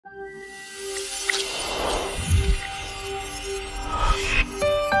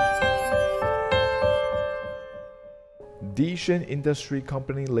DYISHENG Industry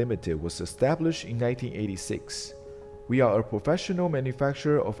Company Limited was established in 1986. We are a professional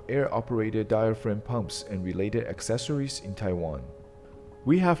manufacturer of air-operated diaphragm pumps and related accessories in Taiwan.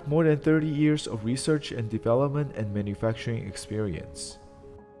 We have more than 30 years of research and development and manufacturing experience.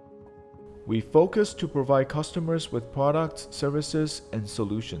 We focus to provide customers with products, services, and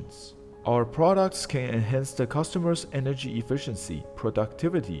solutions. Our products can enhance the customer's energy efficiency,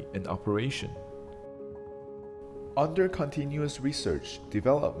 productivity, and operation. Under continuous research,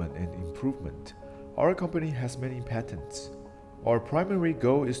 development, and improvement, our company has many patents. Our primary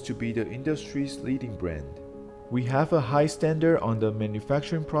goal is to be the industry's leading brand. We have a high standard on the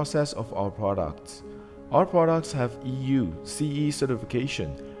manufacturing process of our products. Our products have EU CE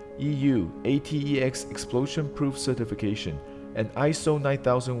certification, EU ATEX explosion-proof certification, and ISO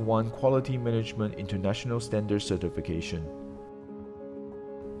 9001 Quality Management International Standard certification.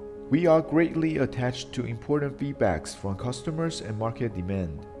 We are greatly attached to important feedbacks from customers and market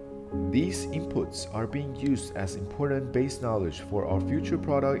demand. These inputs are being used as important base knowledge for our future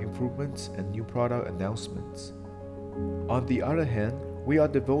product improvements and new product announcements. On the other hand, we are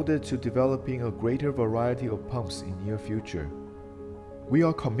devoted to developing a greater variety of pumps in near future. We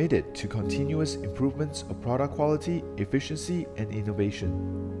are committed to continuous improvements of product quality, efficiency, and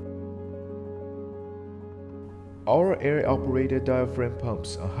innovation. Our air-operated diaphragm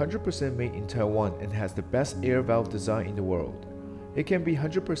pumps are 100% made in Taiwan and has the best air valve design in the world. It can be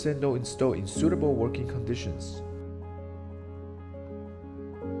 100% installed in suitable working conditions.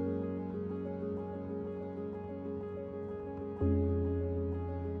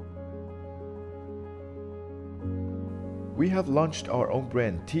 We have launched our own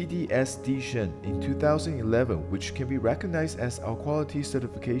brand DYISHENG in 2011, which can be recognized as our quality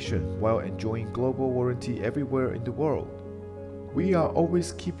certification while enjoying global warranty everywhere in the world. We are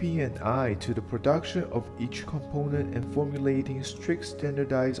always keeping an eye to the production of each component and formulating strict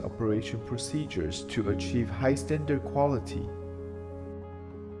standardized operation procedures to achieve high standard quality.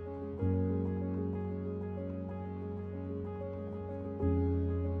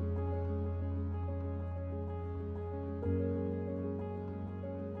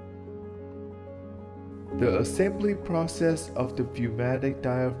 The assembly process of the pneumatic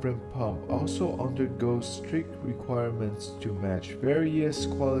diaphragm pump also undergoes strict requirements to match various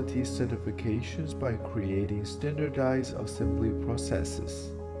quality certifications by creating standardized assembly processes.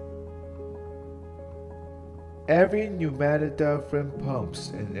 Every pneumatic diaphragm pumps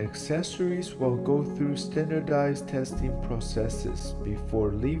and accessories will go through standardized testing processes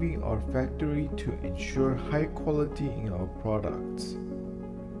before leaving our factory to ensure high quality in our products.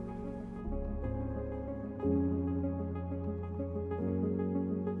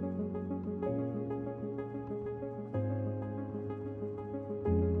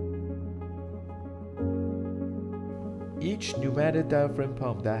 Each pneumatic diaphragm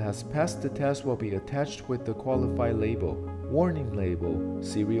pump that has passed the test will be attached with the qualified label, warning label,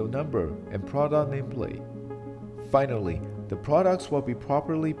 serial number, and product nameplate. Finally, the products will be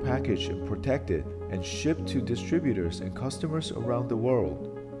properly packaged and protected and shipped to distributors and customers around the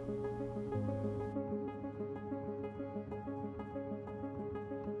world.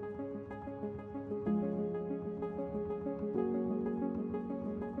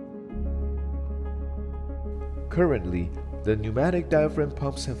 Currently, the pneumatic diaphragm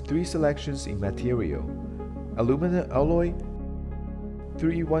pumps have 3 selections in material: aluminum alloy,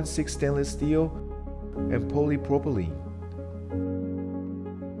 316 stainless steel, and polypropylene.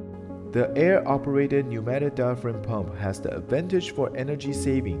 The air-operated pneumatic diaphragm pump has the advantage for energy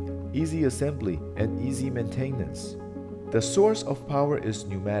saving, easy assembly, and easy maintenance. The source of power is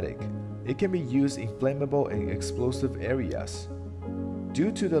pneumatic. It can be used in flammable and explosive areas.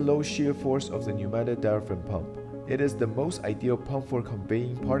 Due to the low shear force of the pneumatic diaphragm pump, it is the most ideal pump for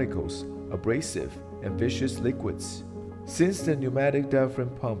conveying particles, abrasive, and viscous liquids. Since the pneumatic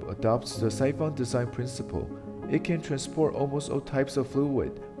diaphragm pump adopts the siphon design principle, it can transport almost all types of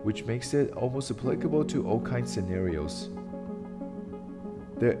fluid, which makes it almost applicable to all kinds of scenarios.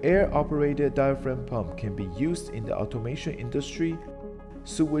 The air-operated diaphragm pump can be used in the automation industry,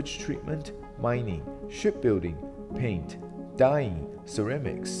 sewage treatment, mining, shipbuilding, paint, dyeing,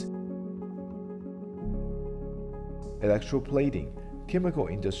 ceramics, electroplating, chemical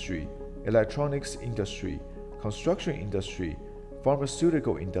industry, electronics industry, construction industry,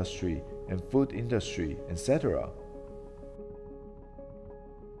 pharmaceutical industry, and food industry, etc.